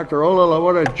Dr. Olala,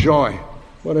 what a joy.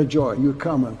 What a joy. You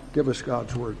come and give us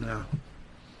God's word now.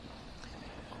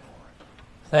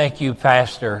 Thank you,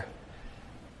 Pastor.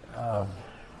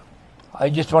 I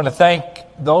just want to thank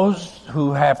those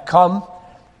who have come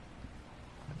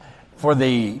for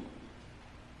the,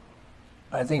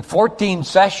 14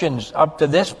 sessions up to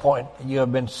this point. You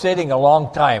have been sitting a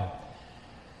long time.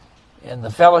 And the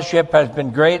fellowship has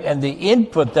been great, and the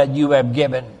input that you have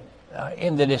given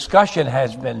in the discussion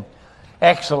has been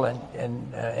excellent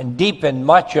and deepened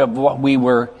much of what we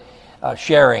were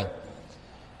sharing.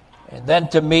 And then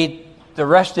to meet the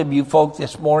rest of you folk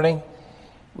this morning,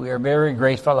 we are very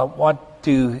grateful. I want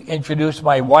to introduce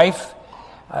my wife.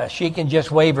 She can just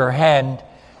wave her hand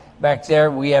back there.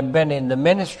 We have been in the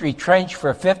ministry trench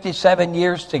for 57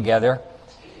 years together.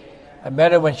 I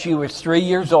met her when she was 3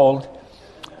 years old.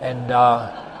 And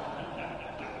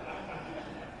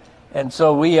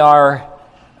so we are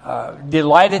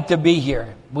delighted to be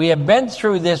here. We have been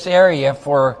through this area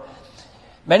for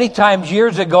many times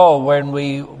years ago where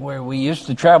we used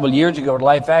to travel years ago to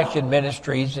Life Action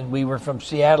Ministries, and we were from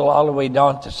Seattle all the way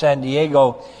down to San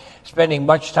Diego, spending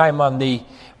much time on the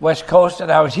West Coast.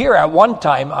 And I was here at one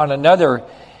time on another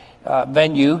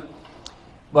venue,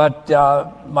 but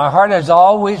my heart has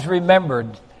always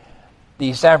remembered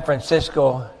the San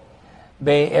Francisco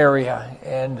Bay Area,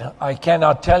 and I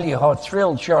cannot tell you how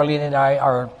thrilled Charlene and I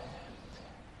are,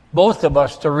 both of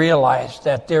us, to realize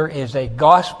that there is a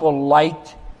gospel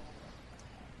light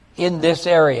in this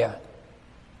area.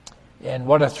 And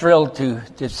what a thrill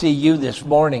to see you this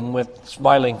morning with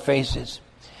smiling faces.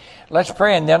 Let's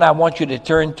pray, and then I want you to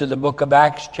turn to the book of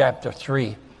Acts chapter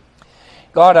 3.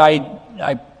 God,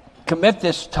 I commit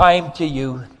this time to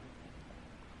you.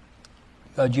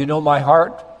 God, you know my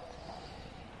heart.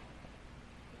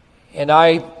 And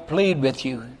I plead with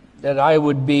you that I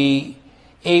would be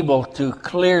able to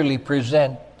clearly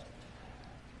present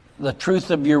the truth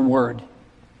of your word.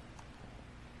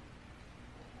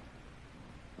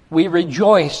 We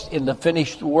rejoice in the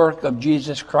finished work of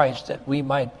Jesus Christ that we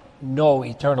might know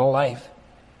eternal life.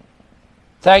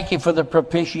 Thank you for the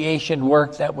propitiation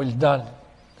work that was done.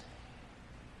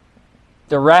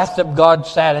 The wrath of God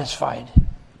satisfied,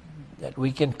 that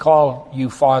we can call you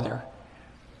Father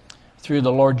through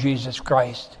the Lord Jesus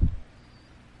Christ.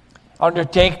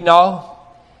 Undertake now,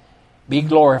 be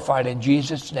glorified in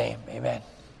Jesus' name. Amen.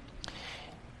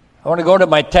 I want to go to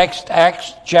my text,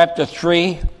 Acts chapter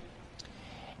 3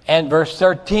 and verse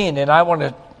 13, and I want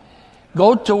to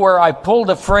go to where I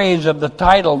pulled a phrase of the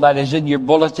title that is in your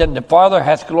bulletin, "The Father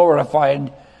hath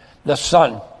glorified the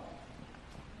Son."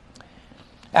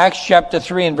 Acts chapter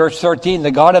 3 and verse 13, "The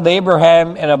God of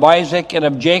Abraham and of Isaac and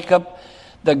of Jacob,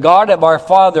 the God of our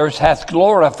fathers, hath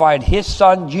glorified his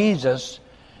Son Jesus,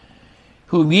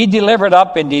 whom ye delivered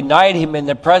up and denied him in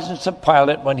the presence of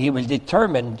Pilate when he was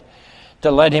determined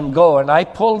to let him go." And I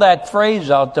pulled that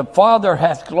phrase out, "The Father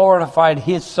hath glorified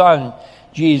his Son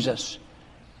Jesus."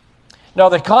 Now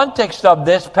the context of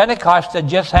this, Pentecost had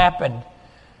just happened.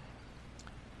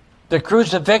 The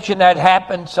crucifixion had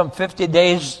happened some 50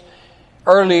 days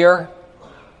earlier.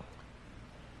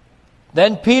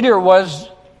 Then Peter was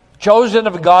chosen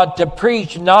of God to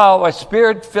preach. Now a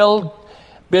spirit-filled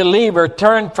believer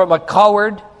turned from a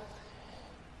coward,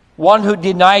 one who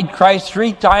denied Christ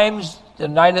 3 times the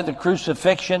night of the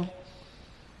crucifixion,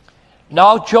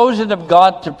 now chosen of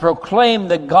God to proclaim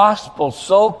the gospel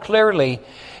so clearly,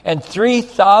 and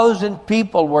 3,000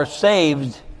 people were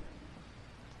saved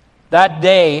that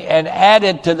day and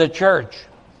added to the church.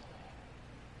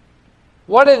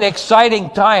 What an exciting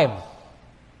time.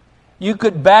 You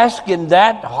could bask in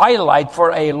that highlight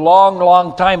for a long,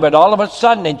 long time, but all of a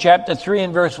sudden in chapter 3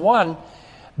 and verse 1,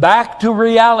 back to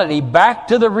reality, back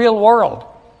to the real world.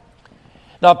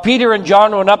 Now Peter and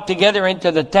John went up together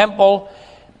into the temple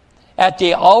at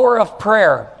the hour of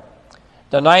prayer,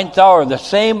 the 9th hour, the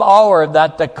same hour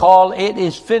that the call, "It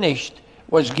is finished,"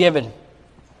 was given.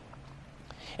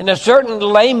 And a certain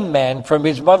lame man from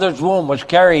his mother's womb was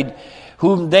carried,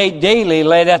 whom they daily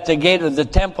led at the gate of the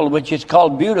temple, which is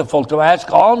called Beautiful, to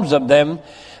ask alms of them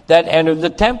that entered the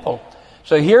temple.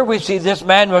 So here we see this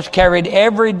man was carried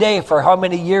every day for how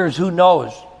many years, who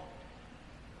knows?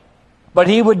 But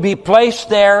he would be placed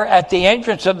there at the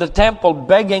entrance of the temple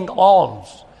begging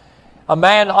alms. A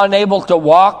man unable to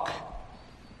walk,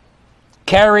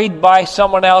 carried by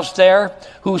someone else there,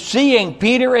 who, seeing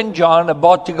Peter and John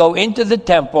about to go into the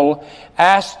temple,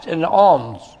 asked an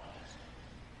alms.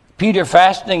 Peter,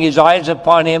 fastening his eyes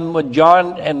upon him with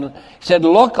John, and said,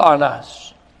 "Look on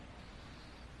us."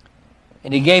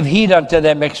 And he gave heed unto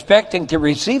them, expecting to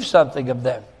receive something of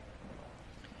them.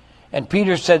 And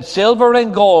Peter said, silver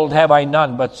and gold have I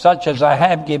none, but such as I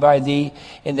have give I thee.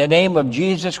 In the name of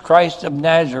Jesus Christ of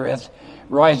Nazareth,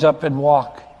 rise up and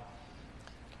walk.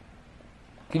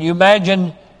 Can you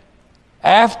imagine,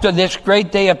 after this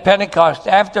great day of Pentecost,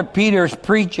 after Peter's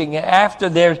preaching, after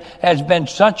there has been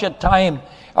such a time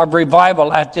of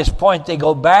revival at this point, they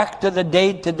go back to the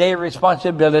day-to-day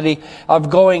responsibility of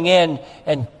going in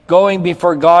and going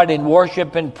before God in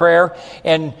worship and prayer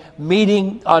and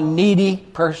meeting a needy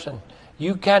person.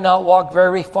 You cannot walk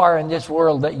very far in this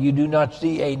world that you do not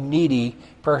see a needy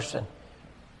person.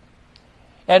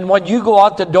 And when you go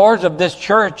out the doors of this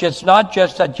church, it's not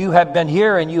just that you have been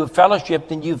here and you have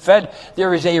fellowshiped and you've fed.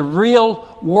 There is a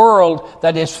real world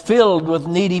that is filled with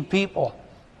needy people.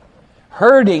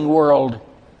 Hurting world.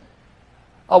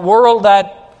 A world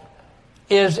that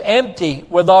is empty,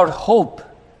 without hope.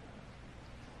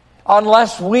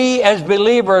 Unless we as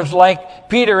believers like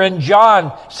Peter and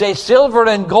John say, silver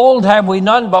and gold have we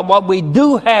none, but what we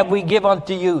do have we give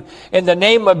unto you. In the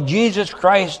name of Jesus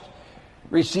Christ,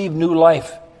 receive new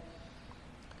life.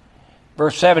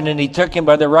 Verse 7, and he took him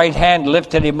by the right hand,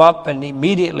 lifted him up, and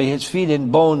immediately his feet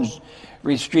and bones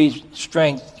received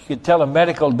strength. You could tell a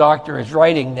medical doctor is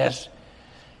writing this,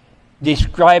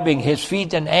 describing his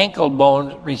feet and ankle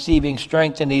bones receiving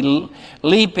strength, and he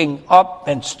leaping up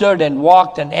and stood and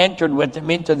walked and entered with him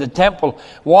into the temple,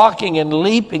 walking and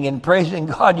leaping and praising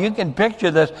God. You can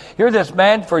picture this. Here this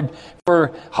man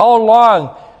for how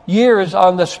long? Years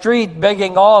on the street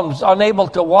begging alms, unable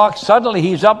to walk. Suddenly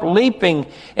he's up leaping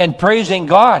and praising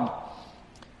God.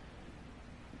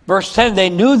 Verse 10,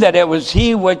 they knew that it was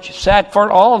he which sat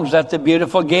for alms at the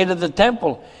beautiful gate of the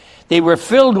temple. They were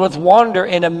filled with wonder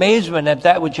and amazement at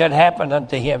that which had happened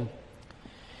unto him.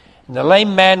 And the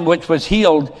lame man which was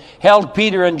healed held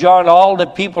Peter and John. All the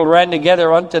people ran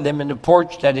together unto them in the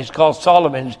porch that is called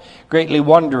Solomon's, greatly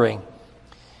wondering.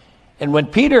 And when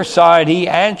Peter saw it, he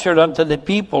answered unto the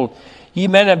people, ye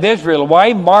men of Israel,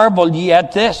 why marvel ye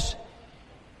at this?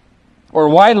 Or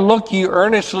why look ye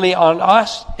earnestly on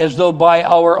us, as though by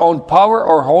our own power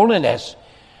or holiness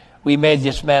we made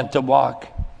this man to walk?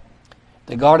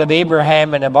 The God of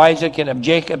Abraham and of Isaac and of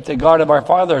Jacob, the God of our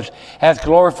fathers, hath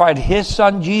glorified his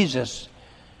Son Jesus,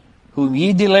 whom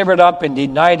ye delivered up and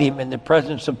denied him in the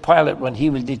presence of Pilate when he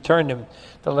was determined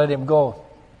to let him go.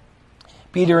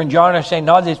 Peter and John are saying,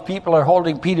 now these people are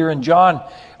holding Peter and John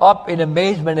up in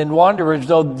amazement and wonder as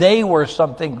though they were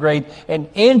something great. And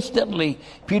instantly,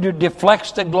 Peter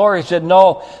deflects the glory. He said,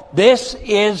 no, this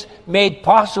is made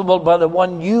possible by the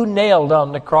one you nailed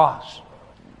on the cross.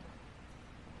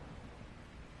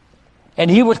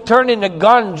 And he was turning the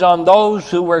guns on those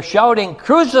who were shouting,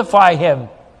 crucify him.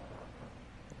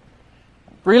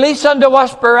 Release unto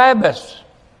us Barabbas.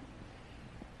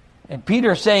 And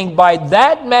Peter saying, by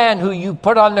that man who you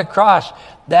put on the cross,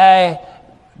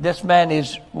 this man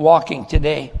is walking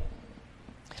today.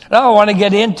 Now I want to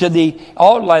get into the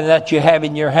outline that you have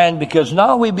in your hand, because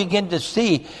now we begin to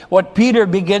see what Peter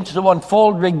begins to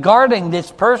unfold regarding this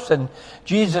person,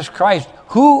 Jesus Christ.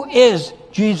 Who is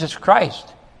Jesus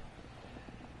Christ?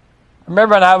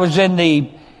 Remember when I was in the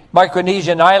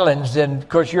Micronesian islands, and of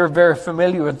course you're very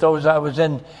familiar with those. I was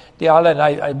in the island,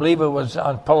 I believe it was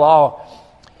on Palau.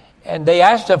 And they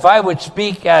asked if I would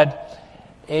speak at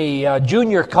a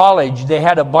junior college. They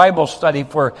had a Bible study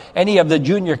for any of the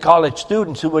junior college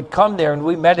students who would come there. And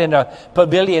we met in a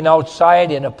pavilion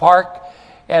outside in a park.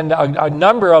 And a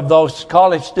number of those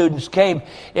college students came.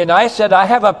 And I said, I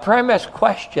have a premise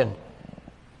question.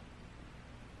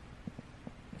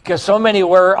 Because so many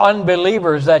were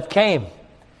unbelievers that came.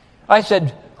 I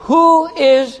said, who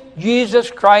is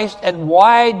Jesus Christ and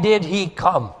why did he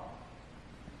come?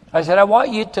 I said, I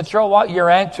want you to throw out your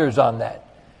answers on that.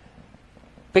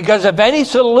 Because if any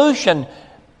solution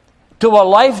to a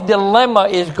life dilemma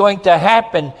is going to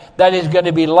happen that is going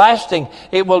to be lasting,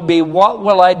 it will be, what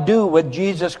will I do with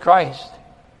Jesus Christ?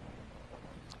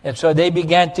 And so they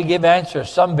began to give answers.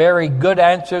 Some very good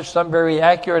answers, some very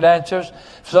accurate answers,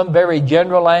 some very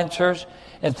general answers.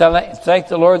 And thank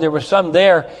the Lord, there were some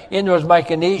there in those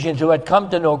Micronesians who had come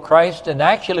to know Christ and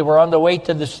actually were on the way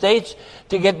to the States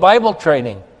to get Bible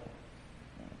training.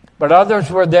 But others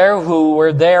were there who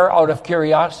were there out of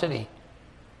curiosity.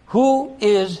 Who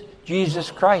is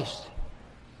Jesus Christ?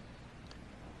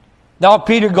 Now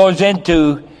Peter goes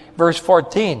into verse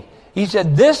 14. He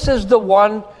said, this is the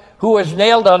one who was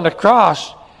nailed on the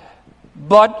cross,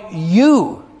 but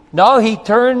you. Now he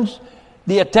turns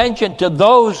the attention to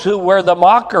those who were the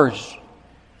mockers.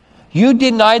 You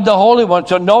denied the Holy One.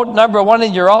 So note number one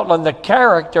in your outline, the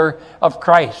character of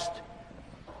Christ.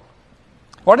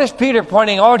 What is Peter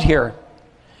pointing out here?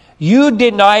 You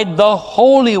denied the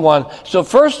Holy One. So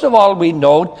first of all, we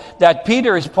note that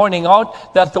Peter is pointing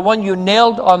out that the one you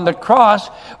nailed on the cross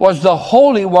was the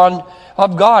Holy One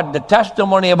of God, the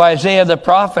testimony of Isaiah the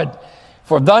prophet.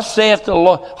 For thus saith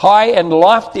the high and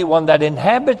lofty one that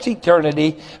inhabits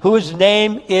eternity, whose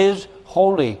name is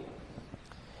holy.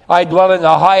 I dwell in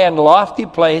a high and lofty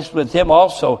place with him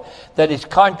also that is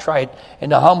contrite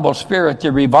and a humble spirit,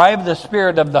 to revive the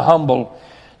spirit of the humble,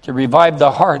 to revive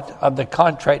the heart of the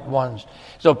contrite ones.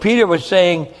 So Peter was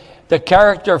saying the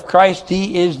character of Christ,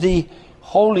 he is the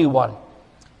Holy One.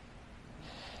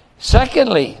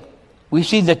 Secondly, we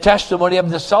see the testimony of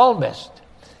the psalmist.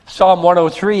 Psalm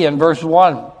 103 and verse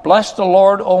 1. Bless the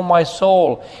Lord, O my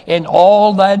soul, and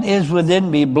all that is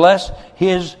within me. Bless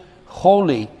his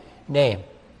holy name.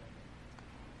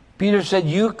 Peter said,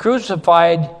 you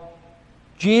crucified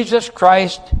Jesus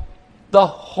Christ, the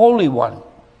Holy One.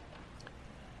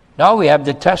 Now we have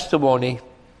the testimony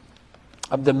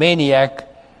of the maniac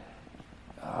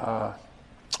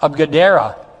of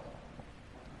Gadara.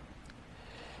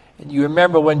 And you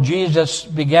remember when Jesus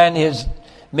began his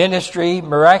ministry,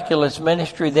 miraculous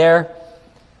ministry there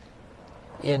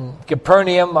in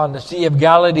Capernaum on the Sea of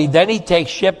Galilee. Then he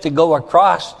takes ship to go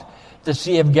across the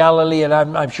Sea of Galilee, and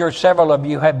I'm sure several of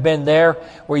you have been there,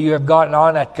 where you have gotten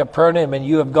on at Capernaum and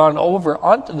you have gone over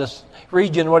onto this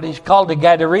region, what is called the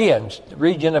Gadareans, the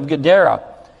region of Gadara.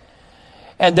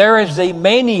 And there is the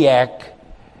maniac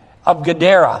of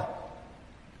Gadara.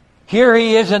 Here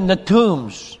he is in the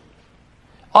tombs,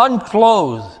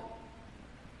 unclothed,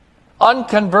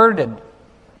 unconverted,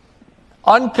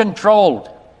 uncontrolled.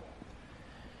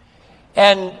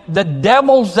 And the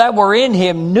devils that were in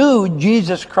him knew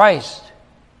Jesus Christ.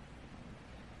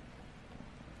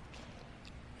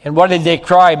 And what did they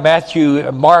cry?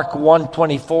 Mark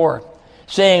 1:24,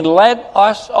 saying, let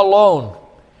us alone.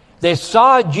 They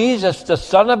saw Jesus, the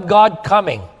Son of God,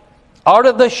 coming out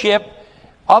of the ship,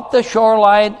 up the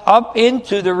shoreline, up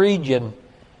into the region.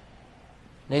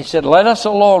 They said, let us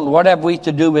alone. What have we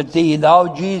to do with thee,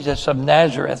 thou Jesus of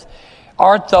Nazareth?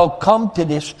 Art thou come to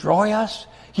destroy us?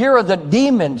 Here are the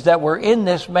demons that were in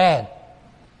this man.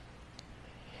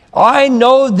 I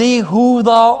know thee who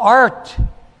thou art,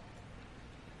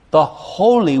 the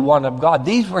Holy One of God.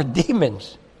 These were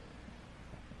demons.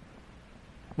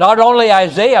 Not only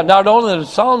Isaiah, not only the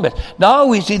psalmist. Now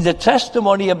we see the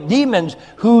testimony of demons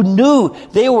who knew.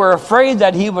 They were afraid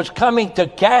that he was coming to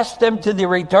cast them to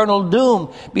their eternal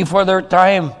doom before their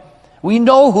time. We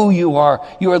know who you are.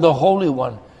 You are the Holy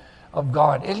One of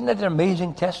God. Isn't it an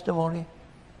amazing testimony?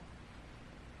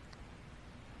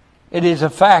 It is a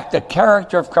fact, the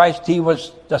character of Christ, he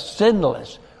was the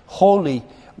sinless, holy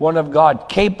one of God,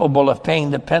 capable of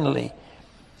paying the penalty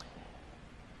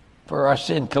for our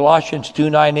sin. Colossians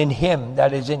 2:9, in him,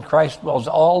 that is in Christ, dwells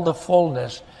all the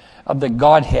fullness of the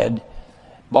Godhead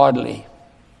bodily.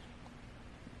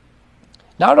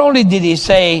 Not only did he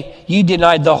say, ye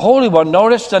denied the Holy One,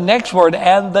 notice the next word,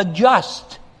 and the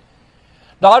just.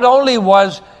 Not only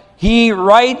was he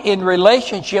right in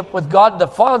relationship with God the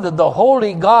Father, the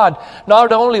holy God.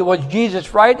 Not only was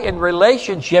Jesus right in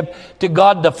relationship to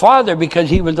God the Father because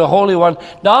he was the Holy One,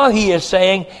 now he is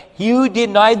saying, you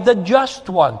denied the just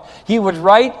one. He was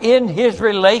right in his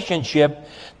relationship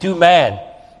to man.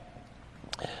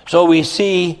 So we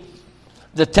see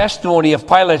the testimony of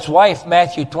Pilate's wife,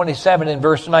 Matthew 27 and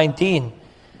verse 19.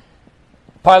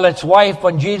 Pilate's wife,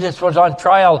 when Jesus was on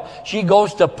trial, she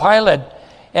goes to Pilate.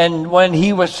 And when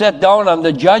he was set down on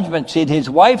the judgment seat, his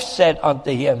wife said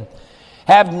unto him,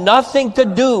 have nothing to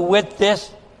do with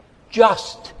this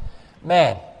just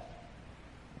man.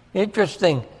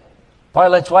 Interesting.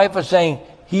 Pilate's wife was saying,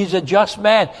 he's a just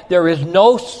man. There is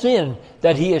no sin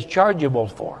that he is chargeable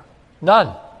for.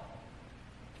 None.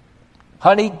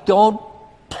 Honey, don't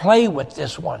play with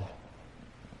this one.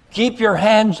 Keep your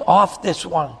hands off this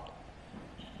one.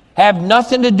 Have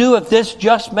nothing to do with this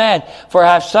just man, for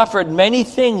I have suffered many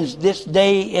things this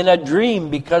day in a dream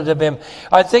because of him.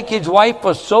 I think his wife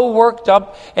was so worked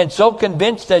up and so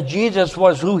convinced that Jesus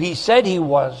was who he said he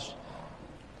was,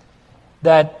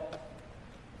 that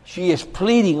she is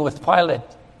pleading with Pilate,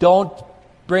 don't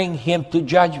bring him to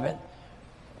judgment.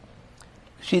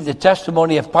 See the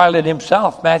testimony of Pilate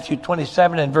himself, Matthew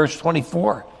 27 and verse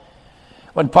 24.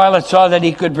 When Pilate saw that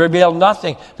he could prevail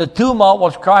nothing, the tumult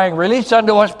was crying, release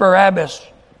unto us Barabbas.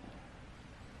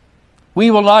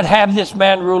 We will not have this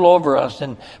man rule over us.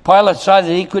 And Pilate saw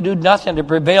that he could do nothing to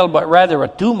prevail, but rather a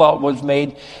tumult was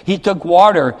made. He took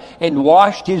water and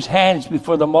washed his hands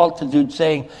before the multitude,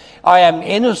 saying, I am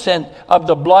innocent of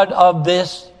the blood of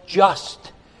this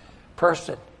just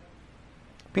person.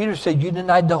 Peter said, you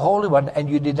denied the Holy One and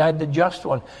you denied the Just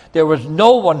One. There was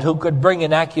no one who could bring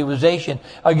an accusation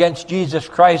against Jesus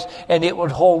Christ and it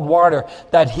would hold water,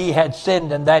 that he had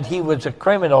sinned and that he was a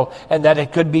criminal and that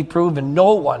it could be proven.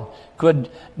 No one could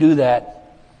do that.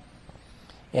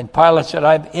 And Pilate said,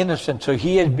 I'm innocent. So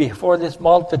he is before this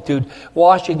multitude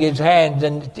washing his hands,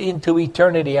 and into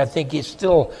eternity I think he's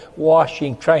still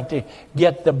washing, trying to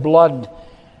get the blood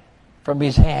from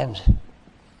his hands.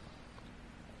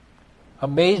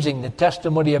 Amazing, the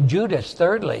testimony of Judas.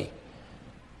 Thirdly,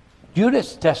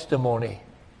 Judas' testimony.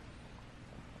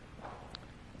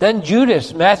 Then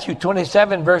Judas, Matthew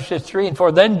 27, verses 3 and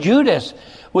 4. Then Judas,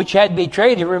 which had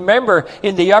betrayed him. Remember,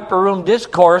 in the upper room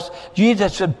discourse,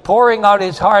 Jesus was pouring out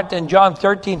his heart in John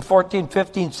 13, 14,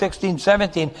 15, 16,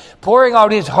 17. Pouring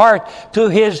out his heart to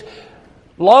his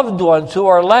loved ones who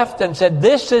are left and said,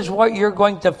 this is what you're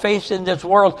going to face in this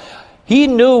world. He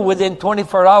knew within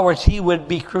 24 hours he would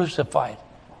be crucified.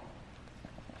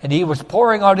 And he was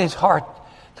pouring out his heart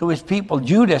to his people.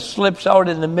 Judas slips out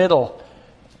in the middle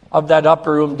of that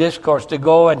upper room discourse to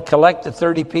go and collect the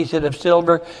 30 pieces of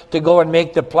silver, to go and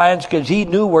make the plans, because he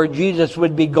knew where Jesus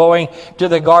would be going, to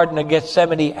the Garden of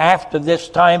Gethsemane after this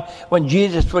time, when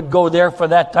Jesus would go there for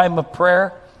that time of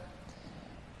prayer.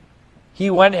 He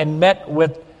went and met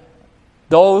with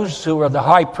those who were the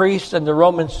high priests and the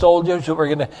Roman soldiers who were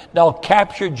going to now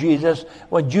capture Jesus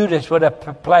when Judas would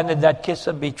have planted that kiss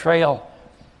of betrayal.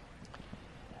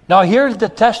 Now here's the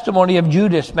testimony of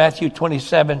Judas, Matthew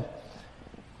 27.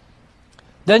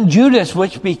 Then Judas,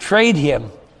 which betrayed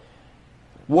him,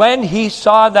 when he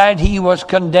saw that he was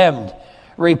condemned,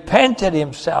 repented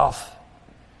himself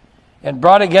and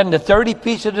brought again the 30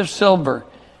 pieces of silver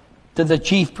to the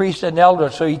chief priests and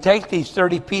elders. So he takes these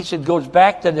 30 pieces, goes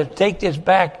back to them, take this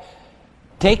back,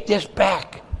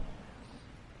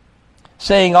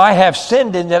 saying, I have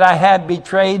sinned in that I have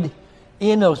betrayed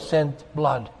innocent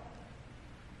blood.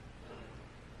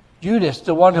 Judas,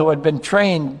 the one who had been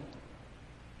trained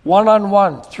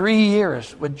one-on-one, 3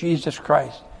 years with Jesus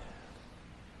Christ,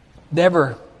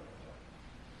 never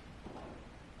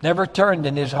turned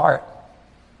in his heart.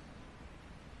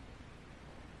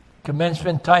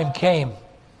 Commencement time came,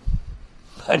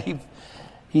 but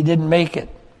he didn't make it.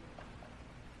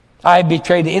 I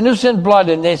betrayed innocent blood,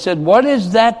 and they said, what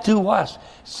is that to us?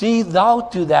 See thou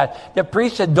to that. The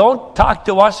priest said, don't talk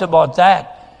to us about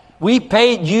that. We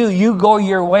paid you, you go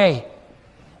your way.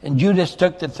 And Judas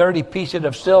took the 30 pieces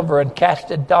of silver and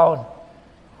cast it down,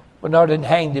 went out and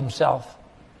hanged himself.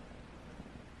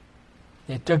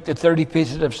 They took the 30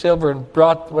 pieces of silver and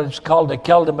brought what is called the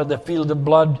Keldom of the field of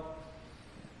blood.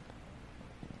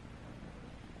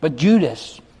 But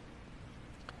Judas,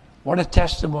 what a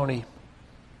testimony.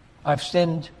 I've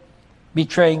sinned,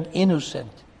 betraying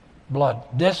innocent blood.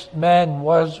 This man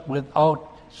was without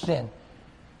sin.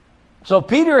 So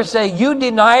Peter is saying, you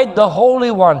denied the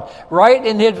Holy One, right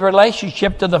in his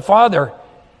relationship to the Father,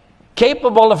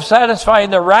 capable of satisfying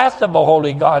the wrath of a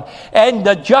holy God, and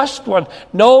the Just One.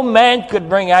 No man could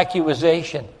bring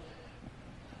accusation.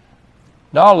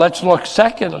 Now let's look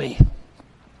secondly.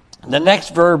 The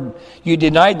next verb, you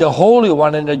denied the Holy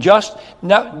One and the Just.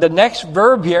 Now, the next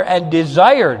verb here, and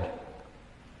desired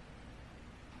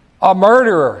a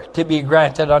murderer to be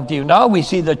granted unto you. Now we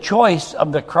see the choice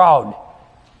of the crowd.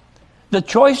 The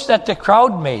choice that the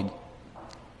crowd made.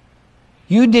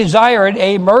 You desired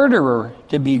a murderer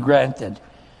to be granted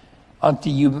unto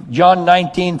you. John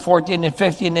 19, 14 and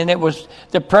 15. And it was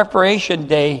the preparation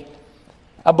day,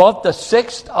 about the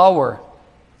 6th hour.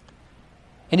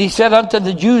 And he said unto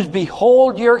the Jews,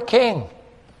 behold your king.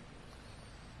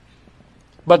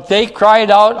 But they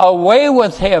cried out, away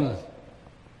with him.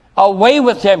 Away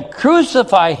with him.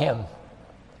 Crucify him.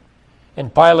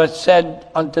 And Pilate said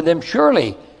unto them,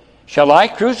 surely, shall I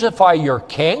crucify your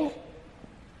king?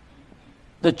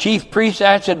 The chief priests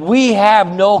answered, we have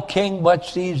no king but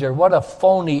Caesar. What a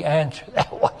phony answer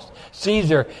that was.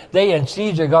 Caesar, they and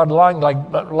Caesar got along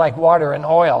like water and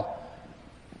oil.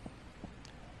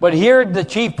 But here the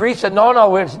chief priest said,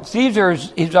 no, Caesar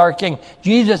is our king.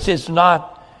 Jesus is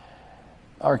not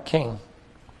our king.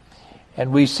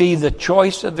 And we see the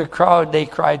choice of the crowd. They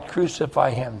cried,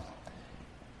 crucify him.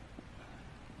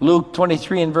 Luke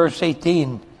 23 and verse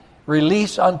 18.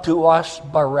 Release unto us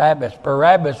Barabbas.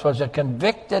 Barabbas was a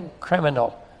convicted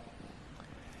criminal.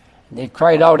 And they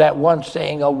cried out at once,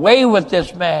 saying, away with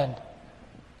this man.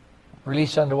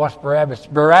 Release unto us Barabbas.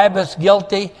 Barabbas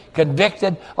guilty,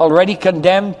 convicted, already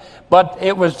condemned, but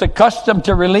it was the custom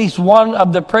to release one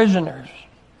of the prisoners.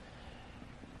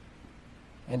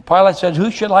 And Pilate said,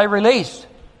 who shall I release?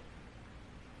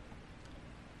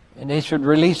 And they should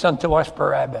release unto us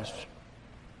Barabbas,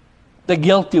 the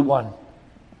guilty one.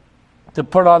 to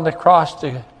put on the cross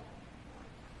the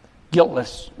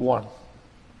guiltless one.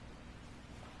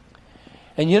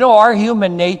 And you know, our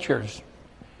human natures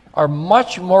are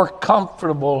much more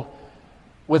comfortable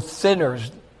with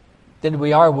sinners than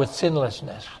we are with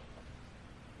sinlessness.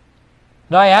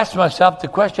 And I asked myself the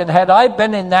question, had I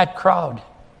been in that crowd,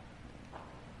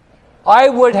 I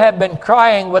would have been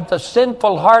crying with the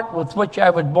sinful heart with which I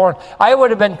was born. I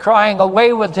would have been crying,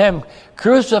 away with him,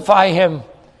 crucify him.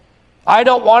 I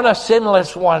don't want a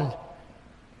sinless one.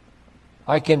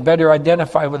 I can better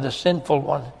identify with the sinful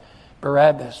one,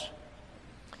 Barabbas.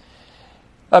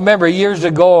 I remember years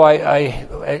ago,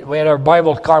 we had our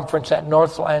Bible conference at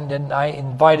Northland, and I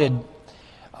invited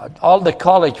all the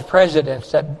college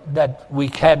presidents that we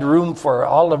had room for,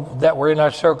 all of that were in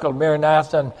our circle,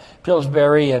 Maranatha and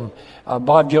Pillsbury and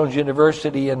Bob Jones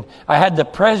University, and I had the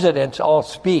presidents all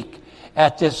speak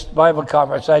at this Bible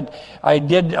conference. I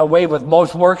did away with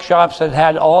most workshops and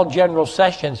had all general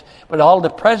sessions, but all the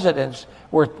presidents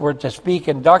were to speak,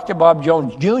 and Dr. Bob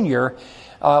Jones Jr.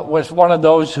 Was one of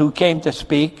those who came to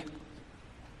speak.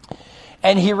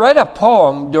 And he read a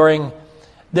poem during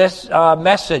this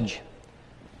message,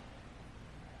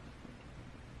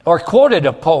 or quoted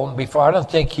a poem before. I don't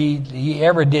think he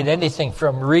ever did anything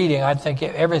from reading. I think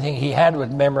everything he had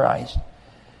was memorized.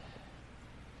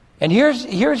 And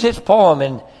here's his poem.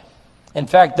 And in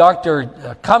fact,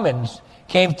 Dr. Cummins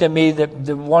came to me,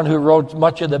 the one who wrote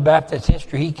much of the Baptist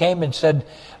history. He came and said,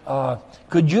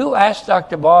 could you ask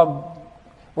Dr. Bob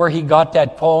where he got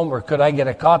that poem, or could I get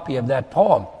a copy of that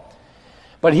poem?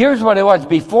 But here's what it was.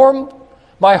 Before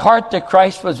my heart to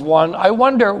Christ was won, I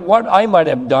wonder what I might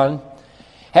have done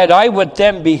had I with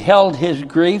them beheld his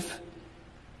grief.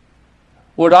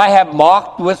 Would I have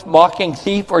mocked with mocking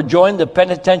thief, or joined the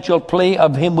penitential plea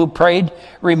of him who prayed,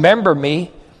 remember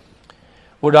me?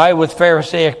 Would I with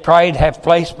Pharisaic pride have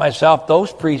placed myself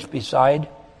those priests beside?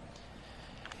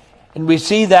 And we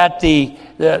see that the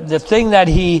thing that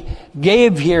he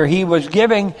gave here, he was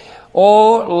giving,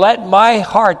 oh, let my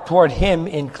heart toward him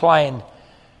incline,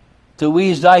 to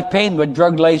ease thy pain with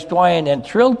drug-laced wine, and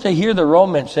thrilled to hear the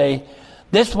Romans say,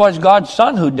 this was God's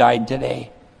Son who died today.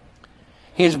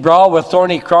 His brow with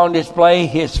thorny crown display,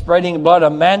 his spreading blood a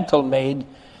mantle made.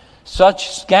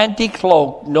 Such scanty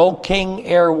cloak no king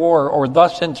e'er wore, or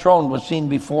thus enthroned was seen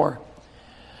before.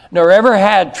 Nor ever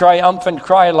had triumphant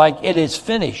cry like it is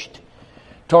finished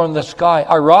torn the sky.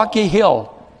 A rocky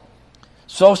hill,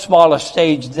 so small a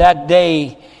stage, that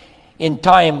day in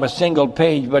time a single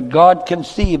page, but God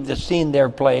conceived the scene there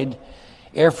played,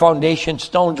 ere foundation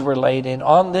stones were laid, and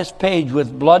on this page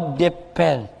with blood-dipped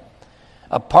pen,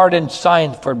 a pardon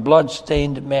signed for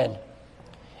blood-stained men.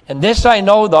 And this I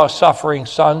know, thou suffering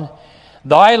Son,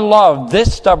 thy love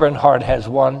this stubborn heart has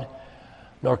won,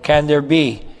 nor can there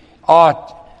be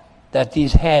aught that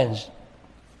these hands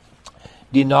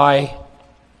deny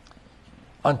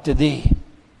unto thee.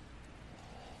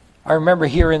 I remember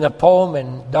hearing the poem,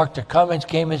 and Dr. Cummins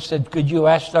came and said, could you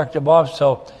ask Dr. Bob?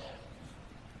 So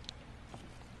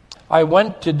I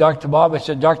went to Dr. Bob. I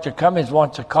said, Dr. Cummins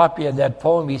wants a copy of that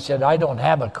poem. He said, I don't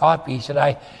have a copy. He said,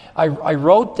 I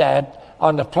wrote that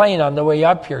on the plane on the way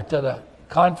up here to the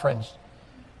conference.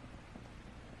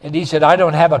 And he said, I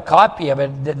don't have a copy of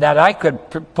it that I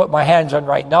could put my hands on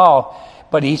right now.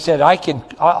 But he said,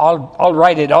 I'll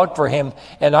write it out for him.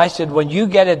 And I said, when you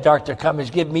get it, Dr. Cummins,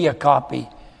 give me a copy.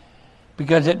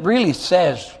 Because it really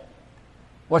says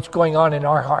what's going on in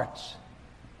our hearts.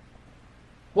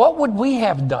 What would we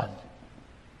have done?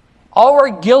 Our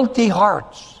guilty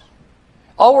hearts,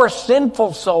 our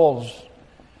sinful souls,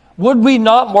 would we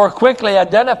not more quickly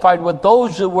identified with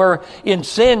those who were in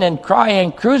sin and cry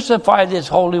and crucify this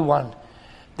Holy One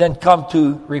than come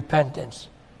to repentance?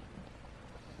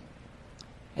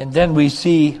 And then we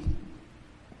see,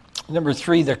 number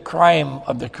 3, the crime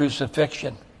of the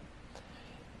crucifixion.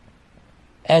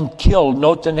 And killed.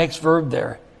 Note the next verb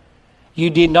there. You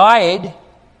denied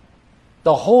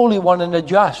the Holy One and the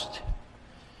just.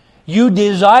 You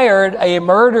desired a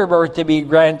murderer to be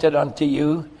granted unto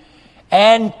you,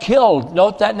 and killed.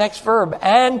 Note that next verb.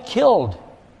 And killed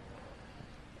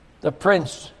the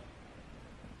Prince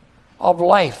of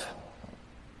Life.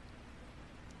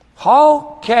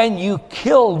 How can you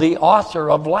kill the author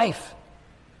of life?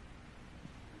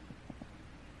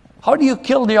 How do you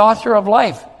kill the author of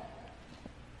life?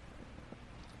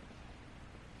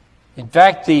 In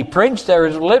fact, the prince there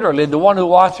is literally the one who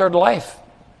authored life.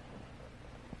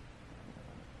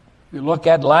 You look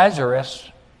at Lazarus,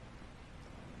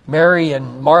 Mary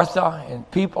and Martha,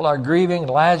 and people are grieving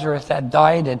Lazarus that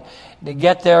died, and they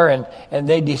get there and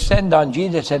they descend on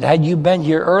Jesus and said, had you been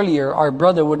here earlier, our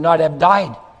brother would not have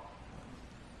died.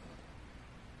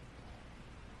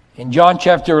 In John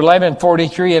chapter 11,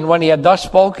 43, and when he had thus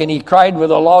spoken, he cried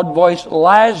with a loud voice,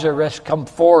 Lazarus, come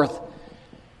forth.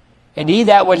 And he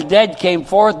that was dead came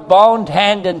forth, bound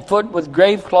hand and foot with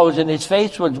grave clothes, and his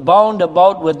face was bound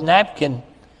about with napkin.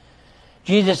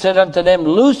 Jesus said unto them,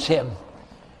 Loose him,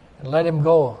 and let him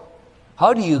go.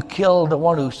 How do you kill the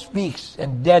one who speaks,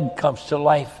 and dead comes to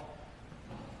life?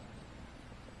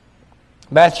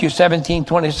 Matthew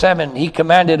 17:27, he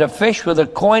commanded a fish with a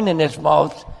coin in his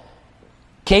mouth,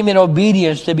 came in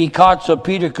obedience to be caught so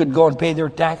Peter could go and pay their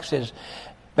taxes.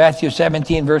 Matthew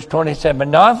 17, verse 27.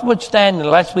 Notwithstanding,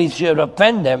 lest we should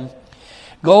offend them,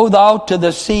 go thou to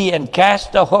the sea and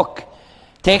cast a hook.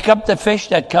 Take up the fish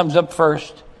that comes up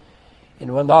first.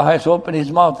 And when thou hast opened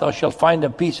his mouth, thou shalt find a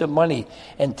piece of money,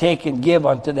 and take and give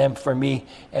unto them for me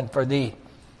and for thee.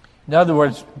 In other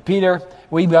words, Peter,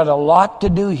 we've got a lot to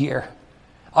do here.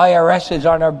 IRS is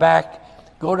on our back.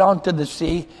 Go down to the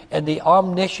sea, and the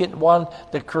omniscient one,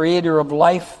 the creator of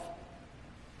life,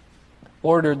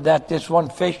 ordered that this one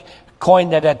fish,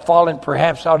 coin that had fallen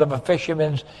perhaps out of a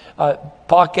fisherman's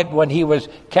pocket when he was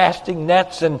casting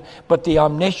nets, but the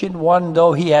omniscient one,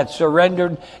 though he had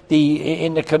surrendered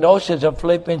in the kenosis of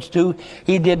Philippians 2,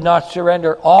 he did not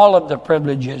surrender all of the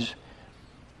privileges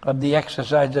of the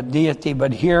exercise of deity.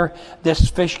 But here, this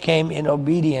fish came in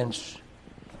obedience,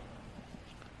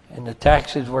 and the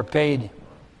taxes were paid.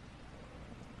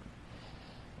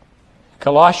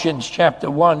 Colossians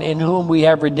chapter 1, in whom we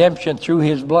have redemption through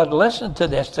his blood. Listen to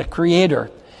this, the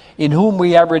Creator. In whom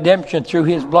we have redemption through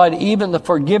his blood, even the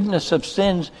forgiveness of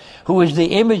sins, who is the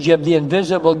image of the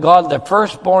invisible God, the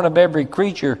firstborn of every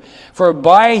creature. For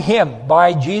by him,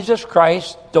 by Jesus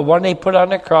Christ, the one they put on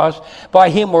the cross, by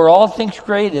him were all things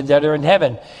created that are in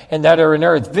heaven and that are in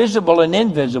earth, visible and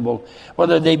invisible,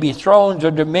 whether they be thrones or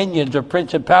dominions or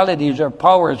principalities or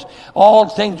powers. All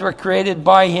things were created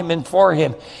by him and for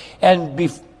him.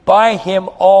 And by him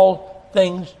all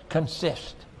things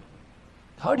consist.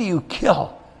 How do you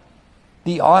kill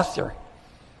the author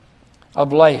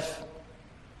of life?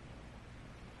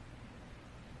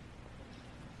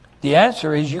 The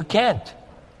answer is you can't.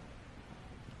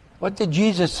 What did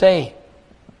Jesus say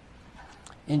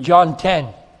in John 10?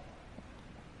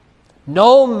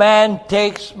 No man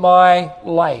takes my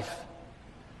life.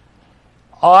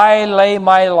 I lay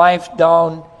my life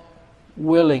down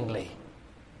willingly.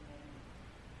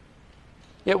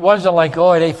 It wasn't like,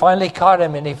 oh, they finally caught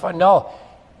him and no.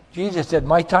 Jesus said,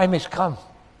 my time has come.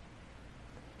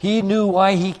 He knew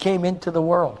why he came into the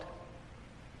world.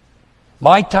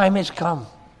 My time has come.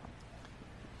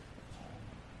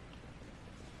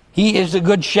 He is the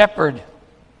good shepherd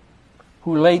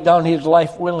who laid down his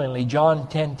life willingly. John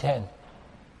 10:10.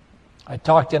 I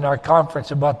talked in our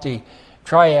conference about the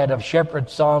triad of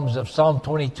shepherd psalms of Psalm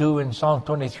 22 and Psalm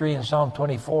 23 and Psalm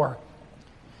 24.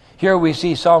 Here we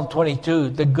see Psalm 22,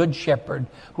 the good shepherd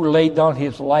who laid down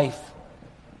his life.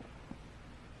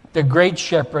 The great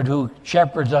shepherd who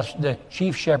shepherds us, the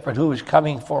chief shepherd who is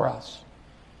coming for us.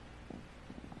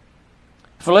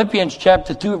 Philippians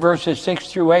chapter 2, verses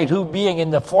 6 through 8, who being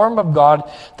in the form of God,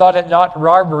 thought it not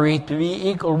robbery to be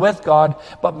equal with God,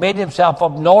 but made himself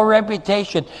of no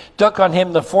reputation, took on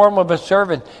him the form of a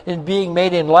servant, and being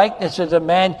made in likeness as a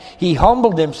man, he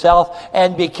humbled himself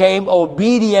and became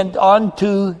obedient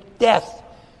unto death.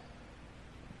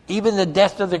 Even the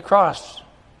death of the cross.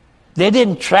 They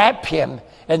didn't trap him,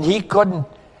 and he couldn't,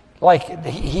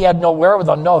 he had no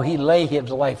wherewithal. No, he laid his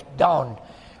life down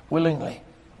willingly.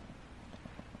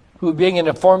 Who being in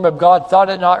the form of God, thought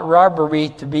it not robbery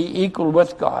to be equal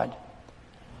with God,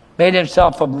 made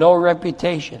himself of no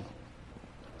reputation,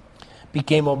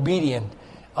 became obedient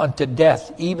unto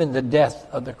death, even the death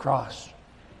of the cross.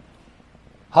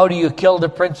 How do you kill the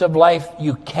Prince of Life?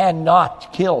 You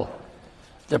cannot kill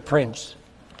the Prince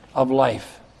of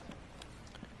Life.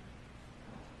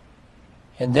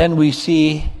 And then we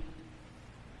see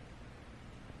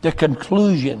the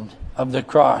conclusion of the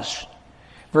cross.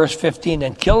 Verse 15,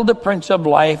 and killed the Prince of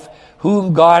Life,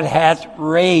 whom God hath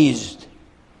raised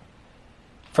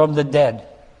from the dead.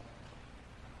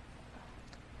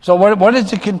 So what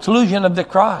is the conclusion of the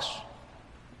cross?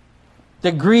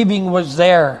 The grieving was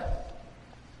there.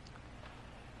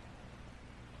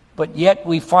 But yet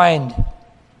we find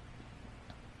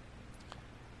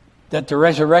that the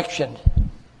resurrection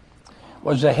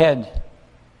was ahead.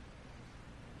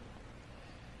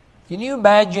 Can you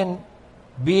imagine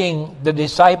being the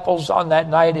disciples on that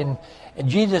night, and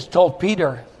Jesus told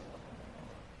Peter,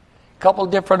 a couple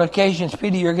different occasions,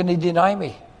 Peter, you're going to deny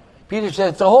me. Peter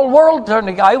said, if the whole world turned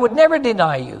to God, I would never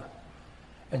deny you.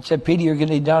 And said, Peter, you're going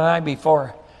to deny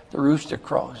before the rooster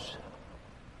crows.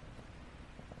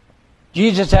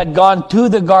 Jesus had gone to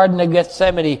the Garden of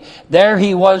Gethsemane. There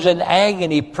he was in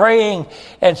agony, praying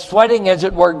and sweating as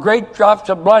it were great drops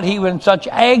of blood. He was in such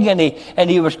agony, and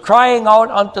he was crying out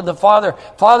unto the Father,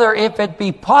 Father, if it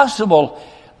be possible,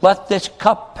 let this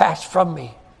cup pass from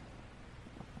me.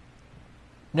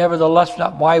 Nevertheless,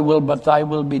 not my will, but thy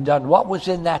will be done. What was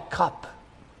in that cup?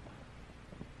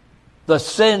 The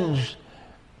sins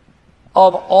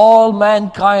of all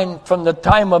mankind from the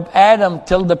time of Adam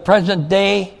till the present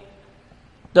day.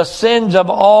 The sins of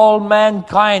all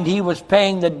mankind. He was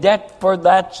paying the debt for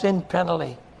that sin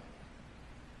penalty.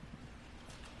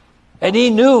 And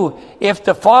he knew if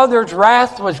the Father's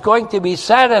wrath was going to be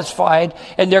satisfied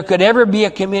and there could ever be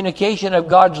a communication of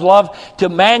God's love to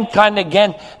mankind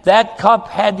again, that cup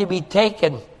had to be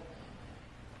taken.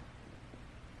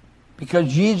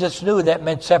 Because Jesus knew that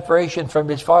meant separation from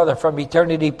his Father. From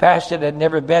eternity past, it had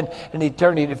never been. And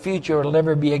eternity future will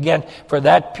never be again. For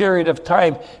that period of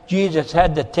time, Jesus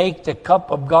had to take the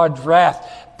cup of God's wrath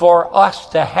for us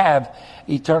to have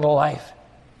eternal life.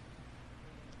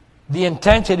 The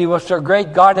intensity was so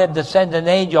great, God had to send an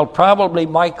angel, probably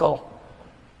Michael,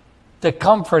 to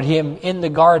comfort him in the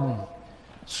garden.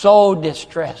 So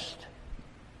distressed.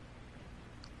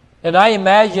 And I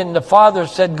imagine the Father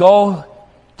said, go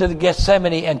to the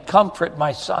Gethsemane and comfort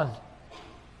my son.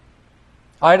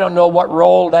 I don't know what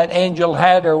role that angel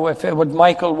had, or if it was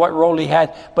Michael, what role he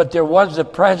had, but there was a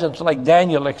presence like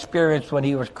Daniel experienced when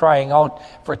he was crying out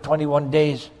for 21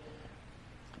 days.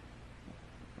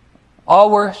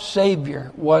 Our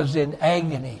Savior was in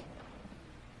agony.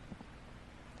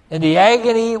 And the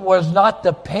agony was not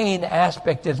the pain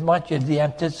aspect as much as the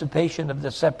anticipation of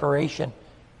the separation.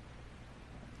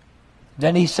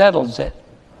 Then he settles it.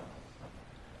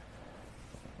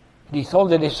 He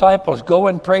told the disciples, go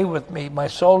and pray with me. My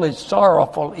soul is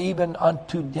sorrowful even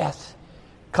unto death.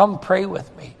 Come pray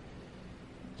with me.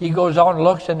 He goes on and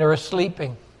looks, and they're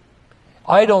sleeping.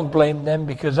 I don't blame them,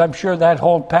 because I'm sure that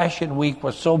whole Passion Week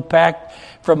was so packed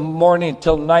from morning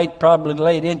till night, probably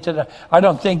late into the... I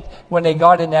don't think when they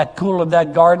got in that cool of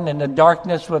that garden in the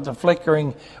darkness with the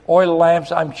flickering oil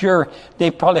lamps, I'm sure they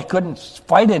probably couldn't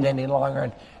fight it any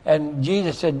longer. And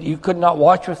Jesus said, you could not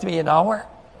watch with me an hour?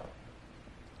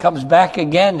 Comes back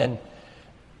again, and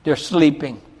they're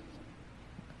sleeping.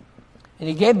 And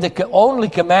he gave the only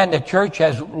command the church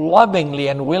has lovingly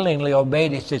and willingly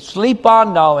obeyed. He said, sleep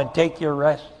on now and take your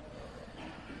rest.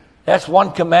 That's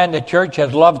one command the church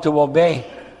has loved to obey.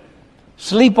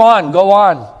 Sleep on, go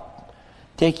on,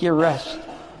 take your rest.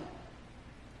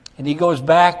 And he goes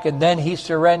back, and then he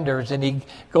surrenders, and he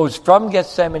goes from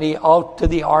Gethsemane out to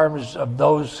the arms of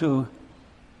those who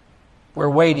were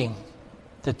waiting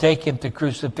to take him to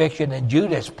crucifixion. And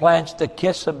Judas plants the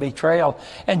kiss of betrayal.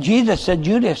 And Jesus said,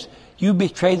 Judas, you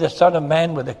betray the Son of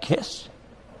Man with a kiss?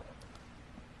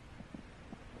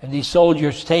 And these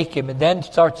soldiers take him, and then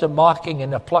starts the mocking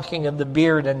and the plucking of the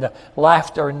beard and the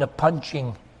laughter and the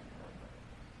punching.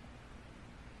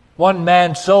 One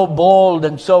man so bold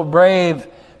and so brave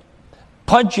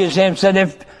punches him,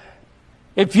 said,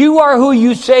 if you are who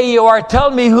you say you are,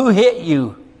 tell me who hit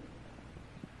you.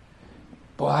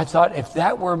 Boy, I thought, if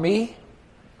that were me,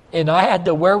 and I had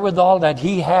the wherewithal that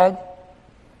he had,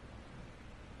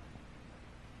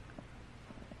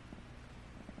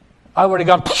 I would have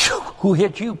gone, who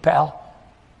hit you, pal?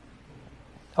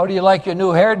 How do you like your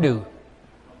new hairdo?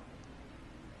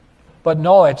 But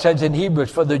no, it says in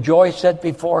Hebrews, for the joy set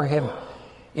before him,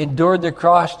 endured the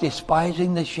cross,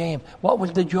 despising the shame. What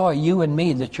was the joy? You and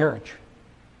me, the church.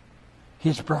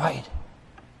 His bride.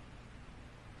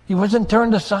 He wasn't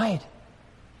turned aside.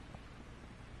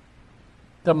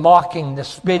 The mocking, the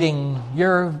spitting,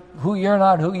 you're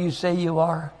not who you say you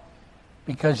are.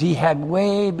 Because he had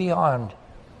way beyond.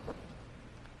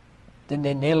 Then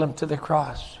they nail him to the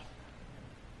cross.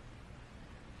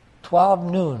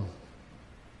 12 noon.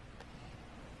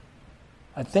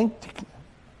 I think the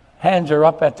hands are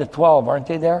up at the 12, aren't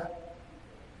they there?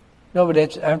 No,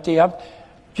 but aren't they up?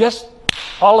 Just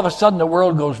all of a sudden the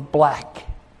world goes black.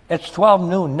 It's 12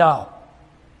 noon now.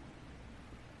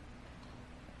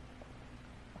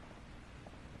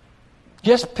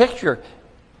 Just picture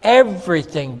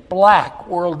everything black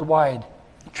worldwide.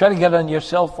 Try to get on your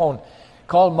cell phone.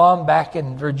 Call Mom back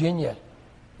in Virginia.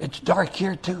 It's dark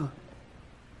here too.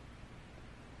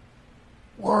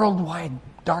 Worldwide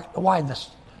dark. Why? The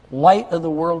light of the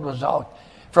world was out.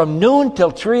 From noon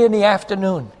till 3 in the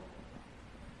afternoon.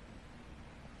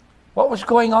 What was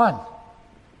going on?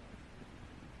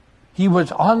 He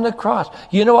was on the cross.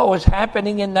 You know what was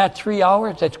happening in that 3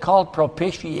 hours? It's called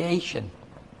propitiation.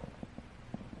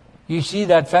 You see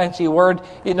that fancy word?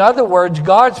 In other words,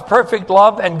 God's perfect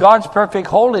love and God's perfect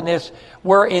holiness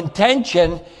were in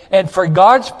tension, and for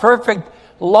God's perfect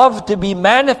love to be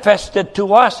manifested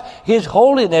to us, His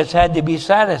holiness had to be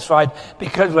satisfied.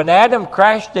 Because when Adam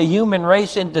crashed the human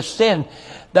race into sin,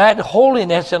 that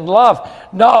holiness and love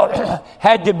now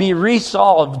had to be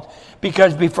resolved.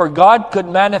 Because before God could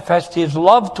manifest His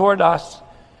love toward us,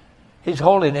 His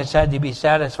holiness had to be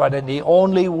satisfied. And the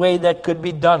only way that could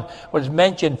be done was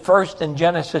mentioned first in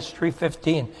Genesis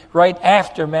 3:15, right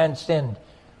after man sinned.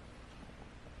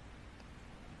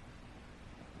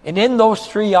 And in those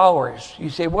 3 hours, you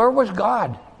say, where was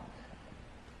God?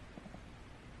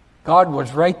 God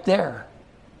was right there,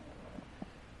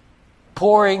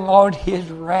 pouring out His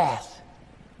wrath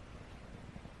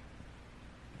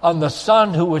on the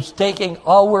Son who was taking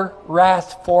our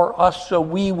wrath for us so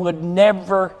we would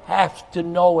never have to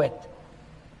know it.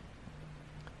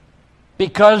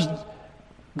 Because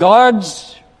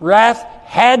God's wrath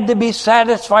had to be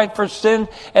satisfied for sin,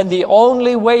 and the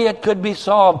only way it could be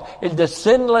solved is the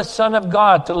sinless Son of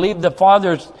God to leave the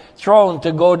Father's throne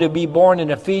to go to be born in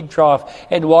a feed trough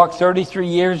and walk 33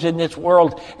 years in this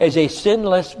world as a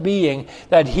sinless being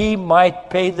that He might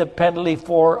pay the penalty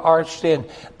for our sin.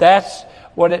 That's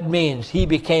what it means. He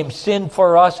became sin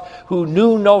for us who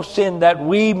knew no sin, that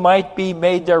we might be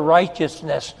made the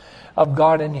righteousness of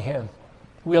God in Him.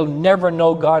 We'll never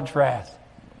know God's wrath.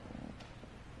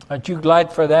 Aren't you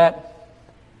glad for that?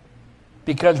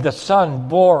 Because the Son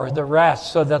bore the wrath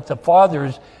so that the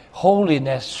Father's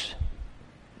holiness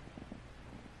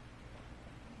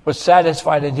was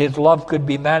satisfied and His love could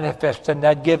be manifest. And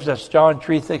that gives us John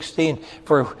 3:16.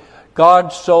 For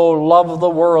God so loved the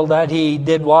world that He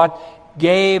did what?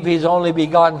 Gave His only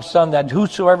begotten Son, that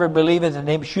whosoever believeth in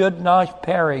Him should not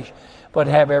perish, but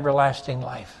have everlasting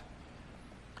life.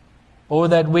 Oh,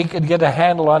 that we could get a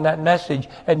handle on that message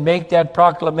and make that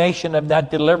proclamation of that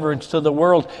deliverance to the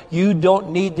world. You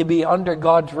don't need to be under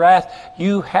God's wrath.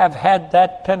 You have had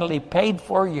that penalty paid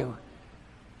for you.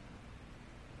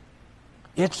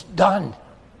 It's done.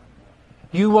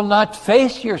 You will not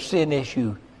face your sin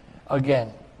issue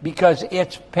again because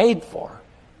it's paid for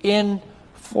in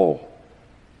full.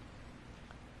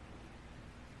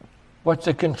 What's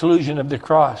the conclusion of the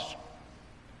cross?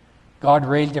 God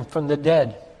raised Him from the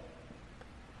dead.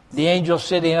 The angel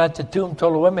sitting at the tomb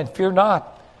told the women, fear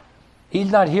not.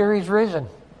 He's not here, He's risen.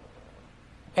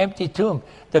 Empty tomb.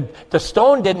 The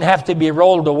stone didn't have to be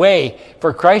rolled away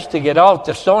for Christ to get out.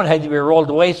 The stone had to be rolled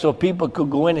away so people could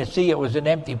go in and see it was an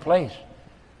empty place.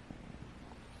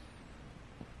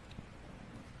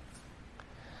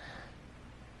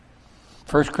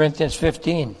 First Corinthians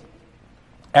 15.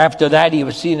 After that, He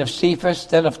was seen of Cephas,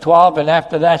 then of 12, and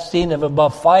after that, seen of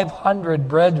above 500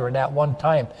 brethren at one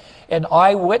time. An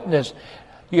eyewitness.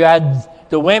 You had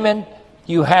the women,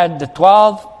 you had the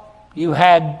 12, you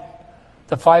had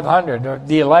the 500, or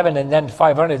the 11 and then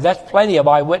 500. That's plenty of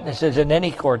eyewitnesses in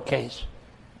any court case.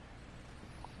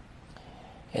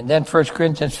 And then 1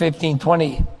 Corinthians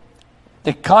 15:20.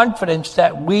 The confidence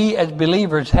that we as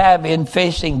believers have in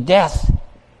facing death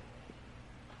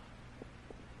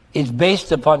is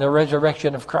based upon the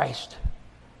resurrection of Christ.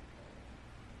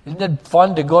 Isn't it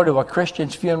fun to go to a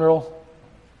Christian's funeral?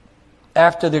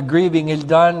 After the grieving is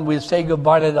done, we say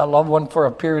goodbye to that loved one for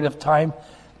a period of time.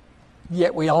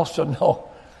 Yet we also know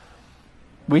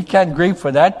we can't grieve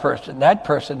for that person. That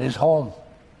person is home.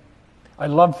 I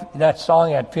love that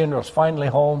song at funerals, finally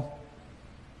home,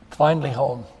 finally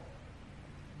home.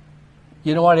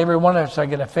 You know what? Every one of us are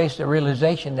going to face the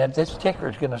realization that this ticker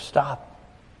is going to stop.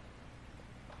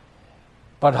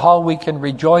 But how we can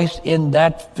rejoice in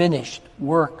that finished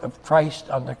work of Christ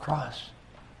on the cross.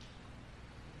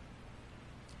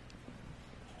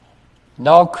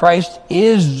 Now Christ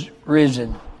is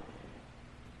risen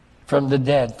from the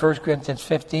dead. 1 Corinthians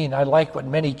 15. I like what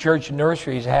many church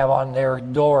nurseries have on their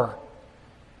door.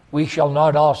 We shall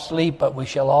not all sleep, but we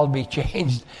shall all be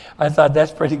changed. I thought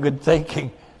that's pretty good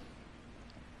thinking.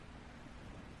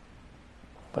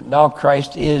 But now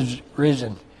Christ is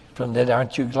risen from the dead.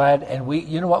 Aren't you glad? And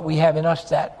you know what we have in us?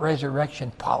 That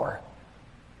resurrection power.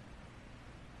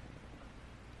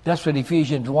 That's what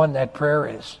Ephesians 1, that prayer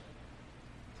is.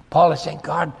 Paul is saying,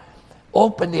 God,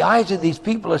 open the eyes of these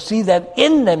people to see that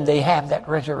in them they have that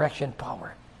resurrection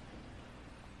power.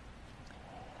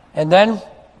 And then,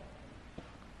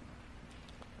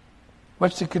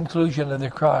 what's the conclusion of the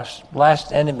cross?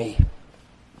 Last enemy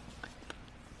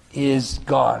is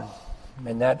gone,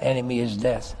 and that enemy is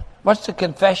death. What's the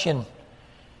confession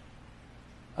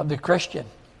of the Christian,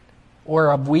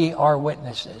 whereof we are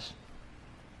witnesses?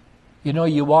 You know,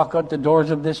 you walk out the doors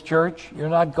of this church, you're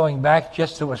not going back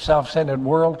just to a self-centered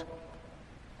world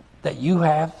that you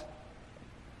have.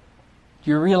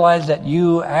 Do you realize that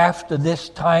after this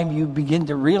time, you begin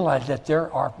to realize that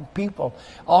there are people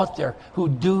out there who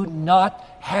do not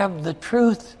have the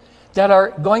truth, that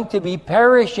are going to be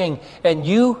perishing, and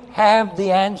you have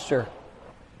the answer.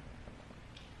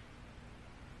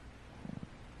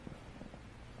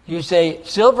 You say,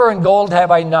 silver and gold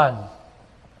have I none,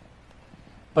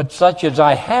 but such as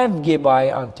I have give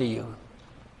I unto you.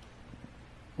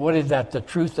 What is that? The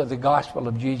truth of the gospel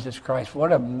of Jesus Christ.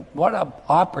 What an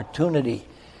opportunity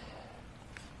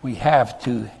we have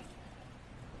to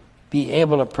be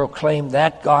able to proclaim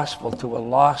that gospel to a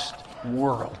lost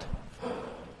world.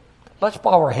 Let's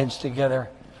bow our heads together.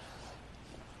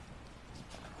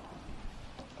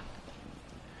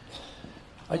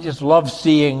 I just love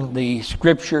seeing the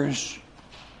scriptures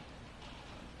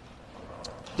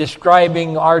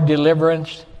describing our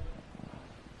deliverance.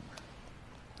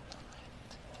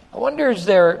 I wonder,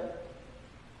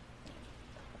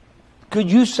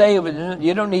 could you say,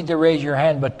 you don't need to raise your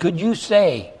hand, but could you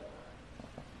say,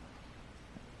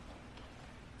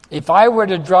 if I were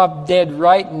to drop dead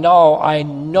right now, I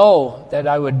know that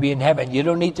I would be in heaven. You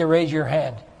don't need to raise your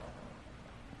hand.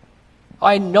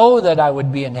 I know that I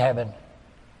would be in heaven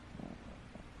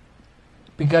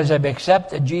because I've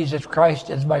accepted Jesus Christ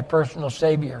as my personal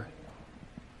Savior.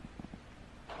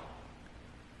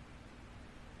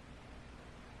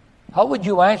 How would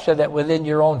you answer that within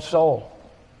your own soul?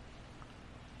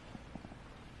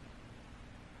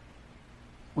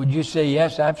 Would you say,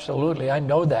 yes, absolutely, I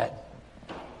know that?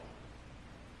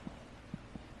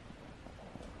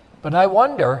 But I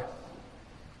wonder,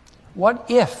 what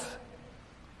if?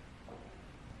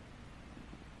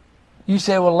 You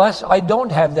say, well, Les, I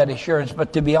don't have that assurance,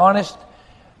 but to be honest,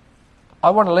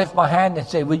 I want to lift my hand and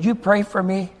say, would you pray for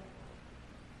me?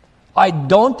 I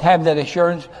don't have that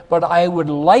assurance, but I would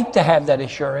like to have that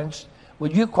assurance.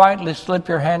 Would you quietly slip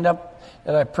your hand up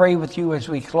and I pray with you as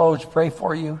we close, pray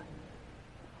for you?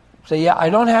 Say, yeah, I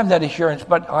don't have that assurance,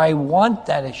 but I want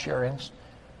that assurance.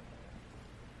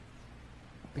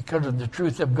 Because of the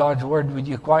truth of God's word, would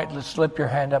you quietly slip your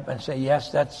hand up and say,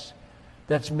 yes,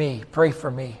 that's me. Pray for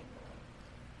me.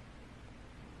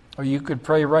 Or you could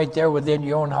pray right there within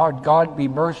your own heart, God, be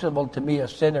merciful to me, a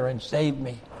sinner, and save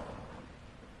me.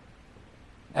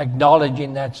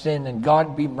 Acknowledging that sin, and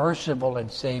God, be merciful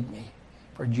and save me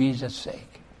for Jesus'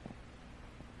 sake.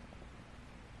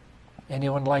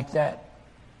 Anyone like that?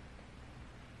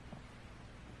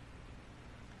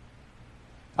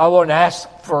 I won't ask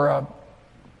for a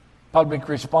public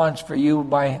response for you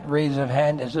by raise of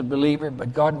hand as a believer,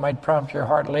 but God might prompt your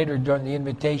heart later during the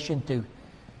invitation to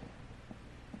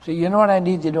say, you know what I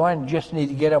need to do? I just need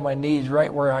to get on my knees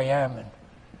right where I am,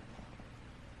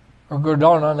 or go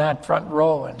down on that front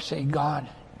row and say, God,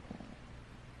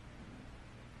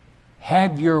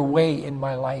 have your way in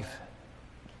my life.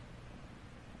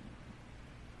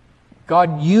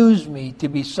 God, use me to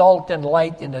be salt and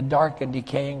light in a dark and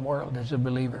decaying world as a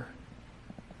believer.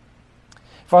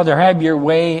 Father, have your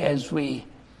way as we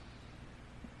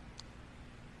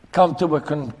come to a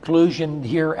conclusion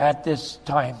here at this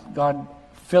time. God,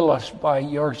 fill us by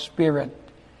your Spirit.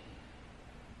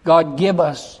 God, give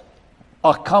us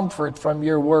a comfort from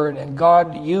your word. And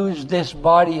God, use this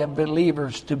body of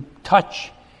believers to touch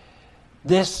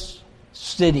this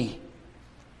city,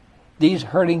 these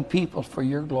hurting people, for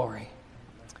your glory.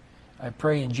 I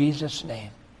pray in Jesus' name.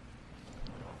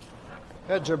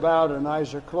 Heads are bowed and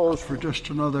eyes are closed for just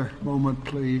another moment,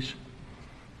 please.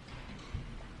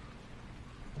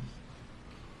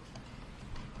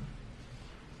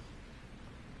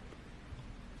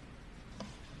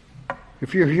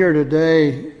 If you're here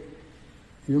today,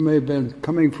 you may have been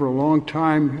coming for a long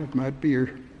time. It might be you're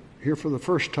here for the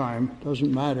first time.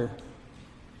 Doesn't matter.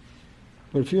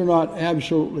 But if you're not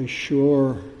absolutely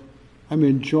sure,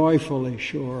 joyfully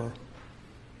sure,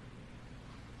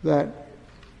 that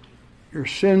your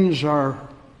sins are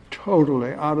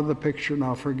totally out of the picture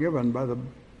now, forgiven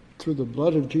through the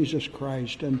blood of Jesus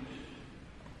Christ, and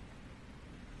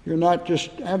you're not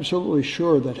just absolutely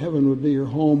sure that heaven would be your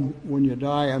home when you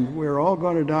die, and we're all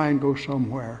going to die and go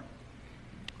somewhere.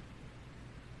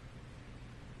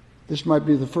 This might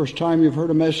be the first time you've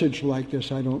heard a message like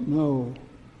this, I don't know.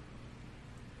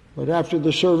 But after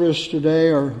the service today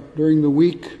or during the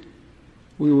week,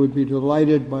 we would be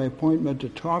delighted by appointment to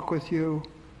talk with you,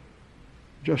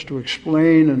 just to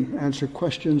explain and answer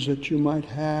questions that you might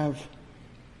have.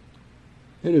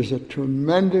 It is a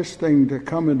tremendous thing to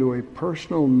come into a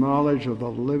personal knowledge of the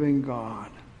living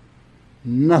God.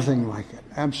 Nothing like it.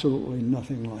 Absolutely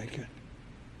nothing like it.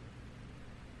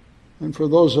 And for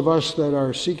those of us that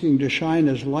are seeking to shine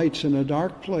as lights in a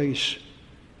dark place,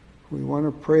 we want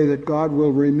to pray that God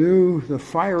will renew the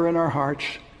fire in our hearts,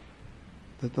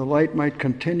 that the light might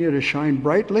continue to shine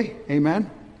brightly. Amen.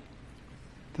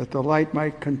 That the light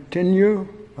might continue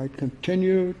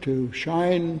to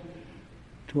shine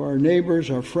to our neighbors,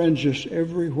 our friends, just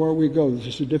everywhere we go. This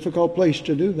is a difficult place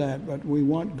to do that, but we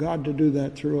want God to do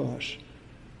that through us.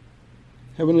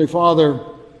 Heavenly Father,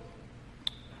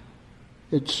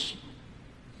 it's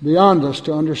beyond us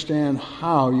to understand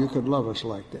how you could love us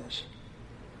like this.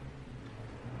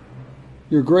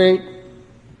 Your great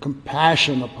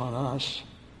compassion upon us.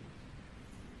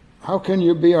 How can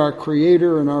you be our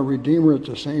Creator and our Redeemer at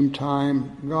the same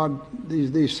time? God,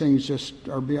 these things just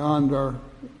are beyond our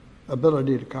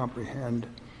ability to comprehend.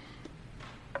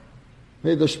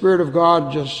 May the Spirit of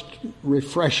God just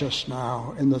refresh us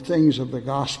now in the things of the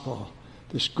gospel,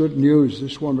 this good news,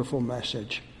 this wonderful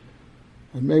message.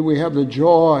 And may we have the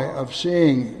joy of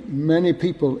seeing many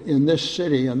people in this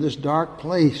city, in this dark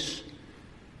place,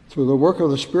 through the work of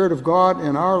the Spirit of God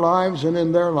in our lives and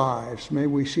in their lives. May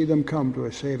we see them come to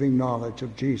a saving knowledge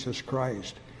of Jesus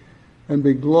Christ and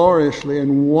be gloriously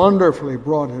and wonderfully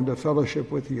brought into fellowship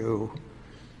with you.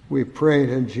 We pray it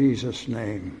in Jesus'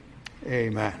 name.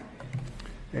 Amen.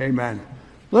 Amen.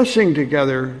 Let's sing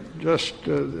together just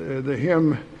the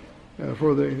hymn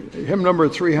for the hymn number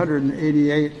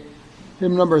 388.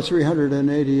 Hymn number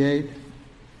 388.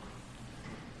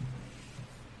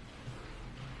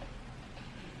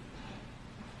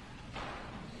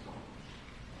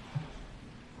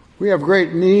 We have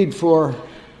great need for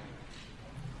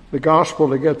the gospel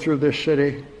to get through this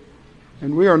city,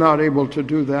 and we are not able to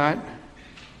do that.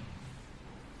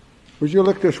 Would you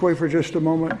look this way for just a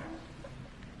moment?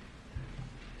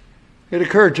 It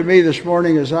occurred to me this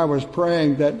morning as I was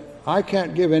praying that I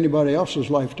can't give anybody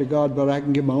else's life to God, but I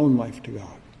can give my own life to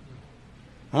God.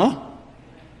 Huh?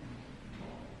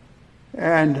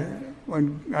 And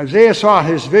when Isaiah saw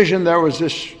his vision, there was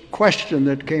this question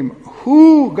that came.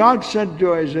 God said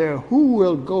to Isaiah, who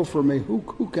will go for me?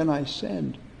 Who can I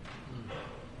send?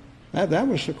 That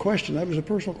was the question. That was a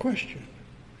personal question.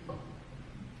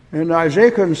 And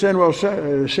Isaiah couldn't send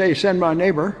my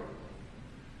neighbor,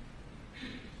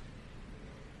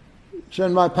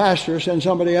 send my pastor, send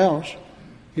somebody else.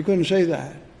 He couldn't say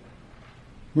that.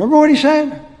 Remember what he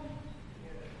said?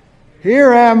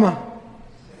 Here am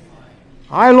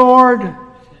I, Lord,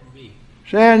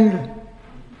 send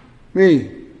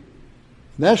me.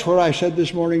 That's what I said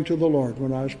this morning to the Lord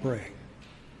when I was praying.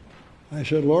 I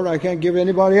said, Lord, I can't give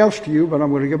anybody else to you, but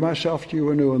I'm going to give myself to you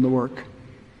anew in the work.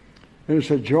 And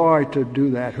it's a joy to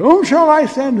do that. Whom shall I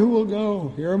send? Who will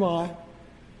go? Here am I.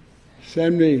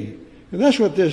 Send me. And that's what